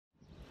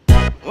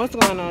What's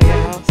going on,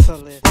 y'all? So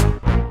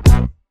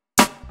listen.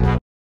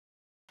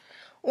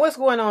 What's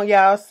going on,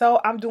 y'all? So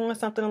I'm doing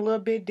something a little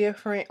bit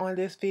different on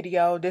this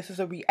video. This is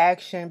a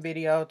reaction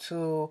video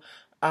to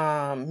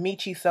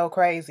Mechie So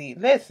Crazy.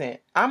 Listen,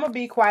 I'm gonna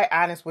be quite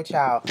honest with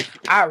y'all.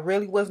 I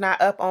really was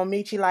not up on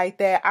Mechie like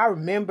that. I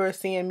remember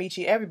seeing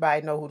Mechie.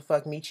 Everybody know who the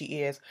fuck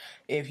Mechie is.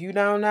 If you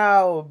don't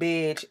know,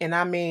 bitch, and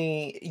I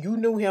mean, you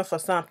knew him for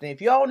something. If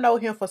you don't know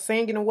him for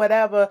singing or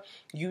whatever,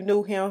 you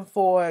knew him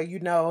for,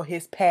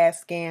 his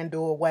past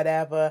scandal or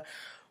whatever.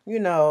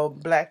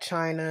 Black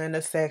China and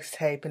the sex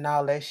tape and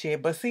all that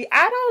shit. But see,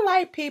 I don't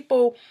like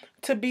people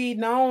to be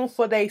known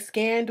for their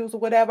scandals or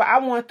whatever. I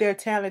want their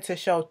talent to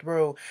show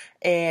through.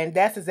 And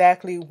that's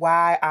exactly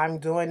why I'm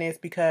doing this,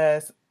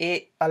 because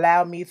it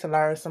allowed me to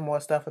learn some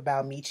more stuff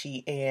about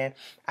Mechie. And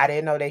I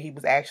didn't know that he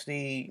was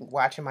actually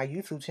watching my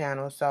YouTube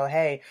channel. So,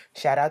 hey,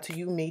 shout out to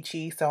you,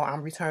 Mechie. So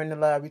I'm returning the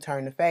love,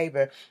 returning the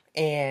favor.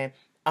 And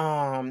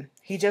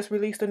he just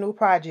released a new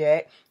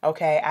project.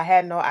 Okay, I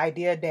had no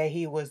idea that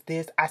he was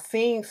this. I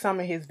seen some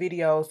of his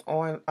videos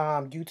on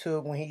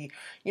YouTube when he,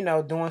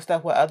 doing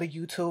stuff with other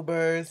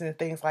YouTubers and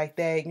things like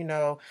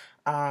that,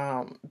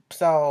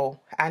 so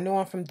I knew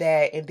him from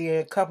that, and then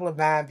a couple of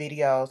Vine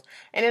videos.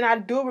 And then I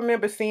do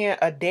remember seeing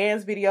a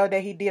dance video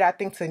that he did, I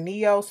think to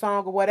Neo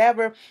song or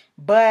whatever,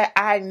 but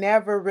I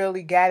never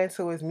really got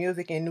into his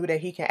music and knew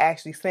that he can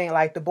actually sing.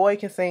 Like, the boy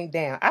can sing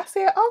down. I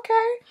said,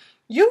 okay,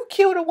 you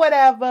cute or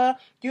whatever,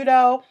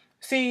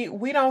 See,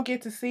 we don't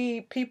get to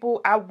see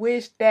people. I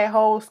wish that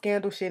whole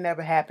scandal shit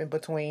never happened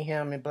between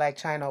him and Black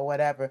China or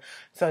whatever,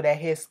 so that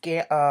his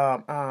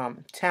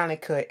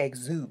talent could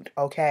exude.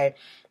 Okay,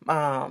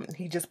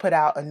 he just put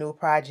out a new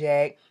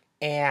project,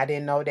 and I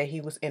didn't know that he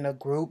was in a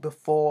group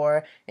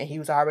before, and he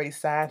was already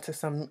signed to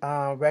some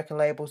record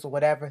labels or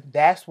whatever.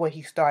 That's what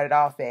he started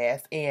off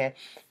as, and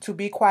to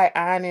be quite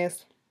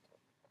honest,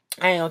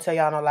 I ain't gonna tell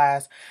y'all no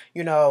lies.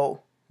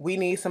 We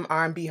need some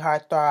R&B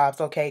heartthrobs,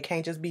 okay?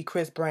 Can't just be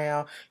Chris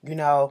Brown.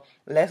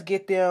 Let's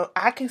get them.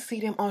 I can see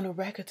them on the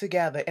record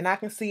together, and I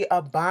can see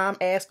a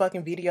bomb-ass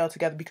fucking video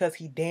together, because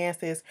he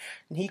dances,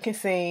 he can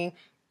sing,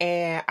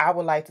 and I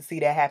would like to see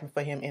that happen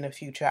for him in the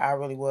future. I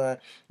really would.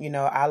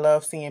 I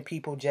love seeing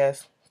people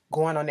just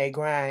going on their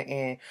grind,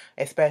 and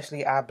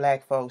especially our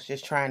black folks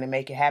just trying to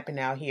make it happen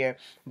out here.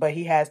 But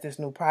he has this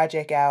new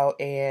project out,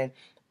 and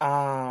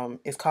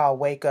it's called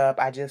Wake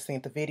Up. I just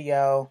seen the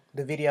video.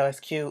 The video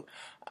is cute.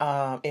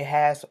 It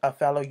has a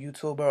fellow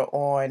YouTuber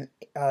on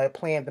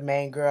playing the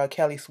main girl,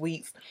 Kelly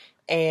Sweets.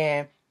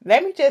 And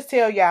let me just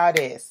tell y'all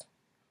this.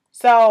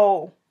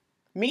 So,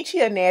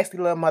 Mechie a nasty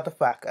little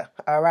motherfucker,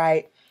 all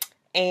right?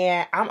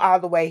 And I'm all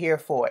the way here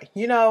for it.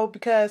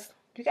 Because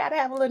you gotta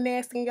have a little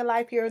nasty in your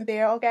life here and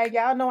there, okay?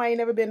 Y'all know I ain't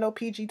never been no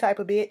PG type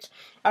of bitch,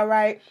 all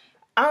right?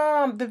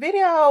 The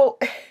video...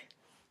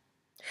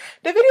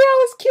 The video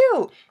is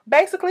cute.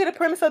 Basically, the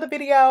premise of the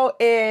video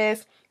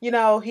is,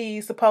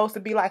 he's supposed to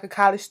be like a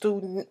college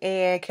student,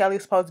 and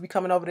Kelly's supposed to be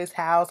coming over to his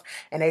house,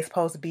 and they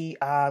supposed to be,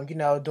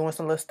 doing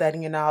some little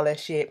studying and all that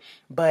shit.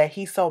 But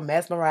he's so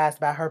mesmerized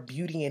by her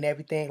beauty and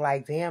everything.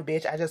 Like, damn,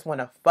 bitch, I just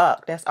want to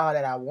fuck. That's all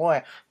that I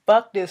want.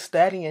 Fuck this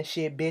studying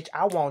shit, bitch.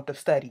 I want to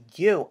study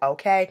you,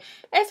 okay?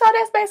 And so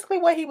that's basically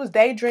what he was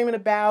daydreaming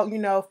about,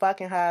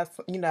 fucking her,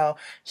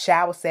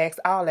 shower sex,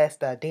 all that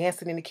stuff,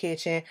 dancing in the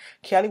kitchen.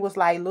 Kelly was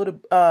like, little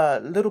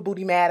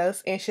booty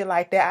matters and shit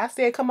like that. I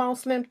said, come on,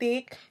 Slim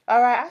Thick.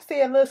 All right, I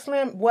said, little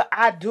Slim. What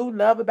I do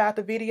love about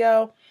the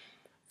video,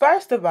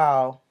 first of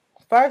all,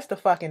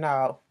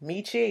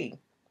 Mechie,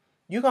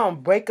 you gonna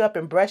break up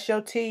and brush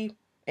your teeth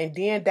and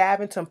then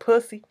dive into some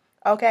pussy?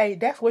 Okay,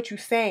 that's what you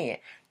saying.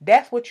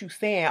 That's what you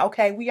saying.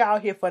 Okay, we all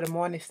here for the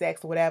morning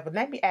sex or whatever.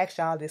 Let me ask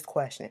y'all this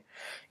question.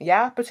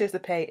 Y'all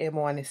participate in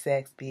morning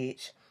sex,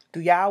 bitch.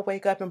 Do y'all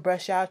wake up and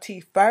brush y'all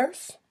teeth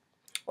first?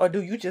 Or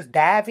do you just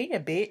dive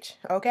in, bitch?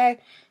 Okay?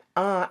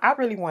 I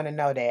really want to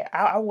know that.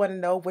 I want to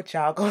know what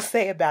y'all gonna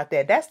say about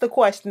that. That's the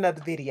question of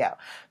the video.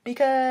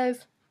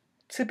 Because,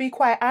 to be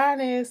quite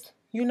honest,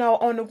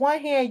 on the one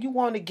hand, you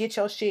want to get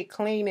your shit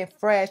clean and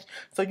fresh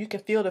so you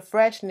can feel the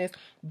freshness.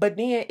 But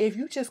then, if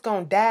you just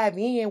gonna dive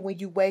in when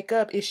you wake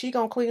up, is she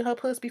gonna clean her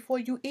puss before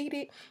you eat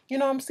it? You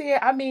know what I'm saying?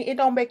 I mean, it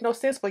don't make no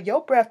sense for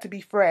your breath to be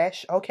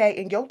fresh, okay,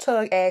 and your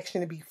tongue action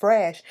to be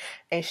fresh,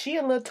 and she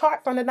a little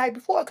tart from the night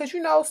before, because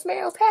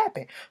smells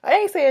happen. I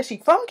ain't saying she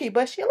funky,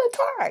 but she a little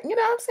tart. You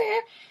know what I'm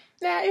saying?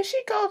 Now, if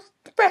she goes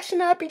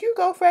freshen up and you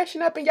go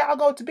freshen up and y'all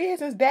go to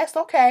business, that's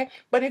okay.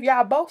 But if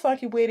y'all both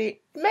funky with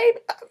it, maybe,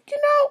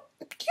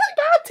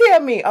 y'all tell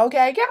me,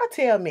 okay? Y'all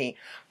tell me.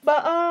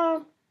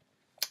 But,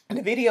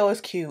 the video is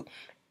cute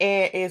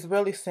and it's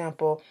really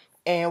simple.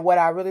 And what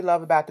I really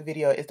love about the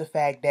video is the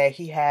fact that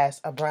he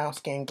has a brown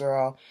skin,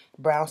 dark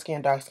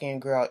skin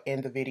girl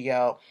in the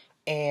video.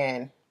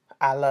 And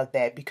I love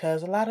that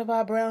because a lot of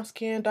our brown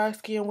skin, dark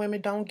skin women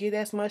don't get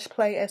as much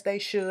play as they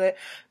should.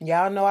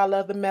 Y'all know I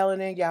love the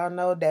melanin. Y'all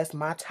know that's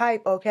my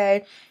type,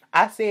 okay?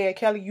 I said,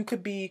 Kelly, you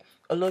could be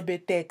a little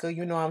bit thicker,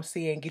 you know what I'm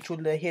saying? Get you a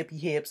little hippie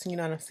hips, you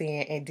know what I'm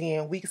saying? And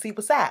then we can see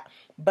what's up.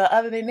 But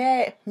other than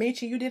that,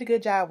 Mechie, you did a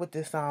good job with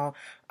this song.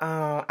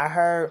 I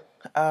heard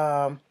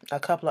a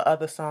couple of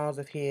other songs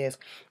of his,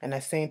 and I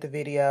seen the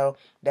video.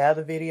 The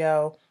other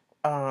video,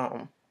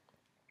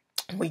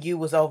 when you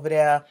was over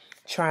there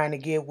trying to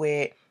get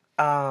with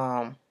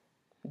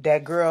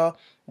that girl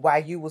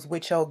while you was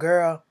with your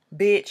girl,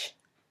 bitch.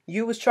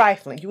 You was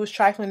trifling. You was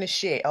trifling the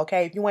shit,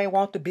 okay? If you ain't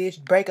want the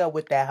bitch, break up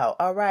with that hoe,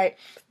 all right?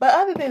 But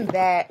other than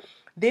that,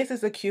 this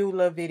is a cute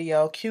little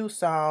video, cute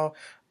song.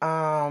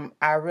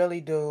 I really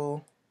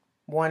do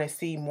want to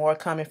see more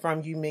coming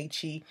from you,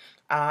 Mechie.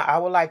 I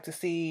would like to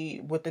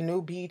see with the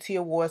new BET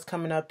Awards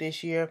coming up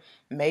this year,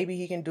 maybe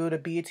he can do the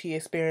BET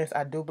experience.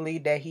 I do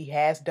believe that he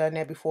has done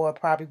that before,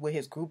 probably with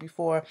his group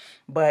before.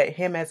 But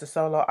him as a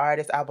solo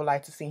artist, I would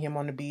like to see him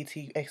on the BET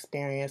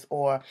experience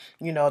or,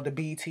 you know, the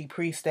BET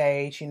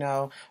pre-stage, you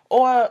know,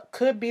 or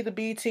could be the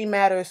BET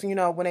Matters, you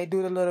know, when they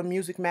do the little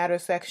Music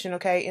Matters section,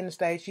 okay, in the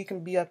stage. He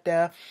can be up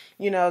there,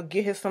 you know,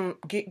 get some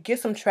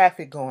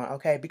traffic going,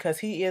 okay, because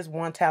he is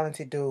one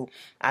talented dude.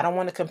 I don't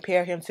want to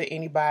compare him to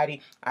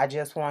anybody. I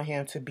just want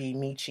him to be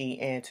Mechie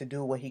and to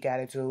do what he got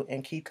to do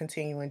and keep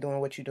continuing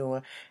doing what you're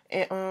doing.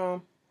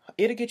 And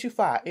it'll get you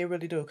far. It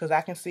really do, because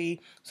I can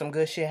see some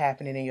good shit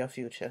happening in your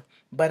future.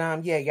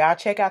 But yeah, y'all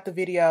check out the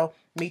video.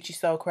 Mechie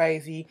So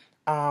Crazy.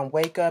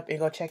 Wake up and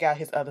go check out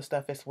his other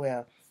stuff as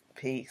well.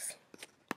 Peace.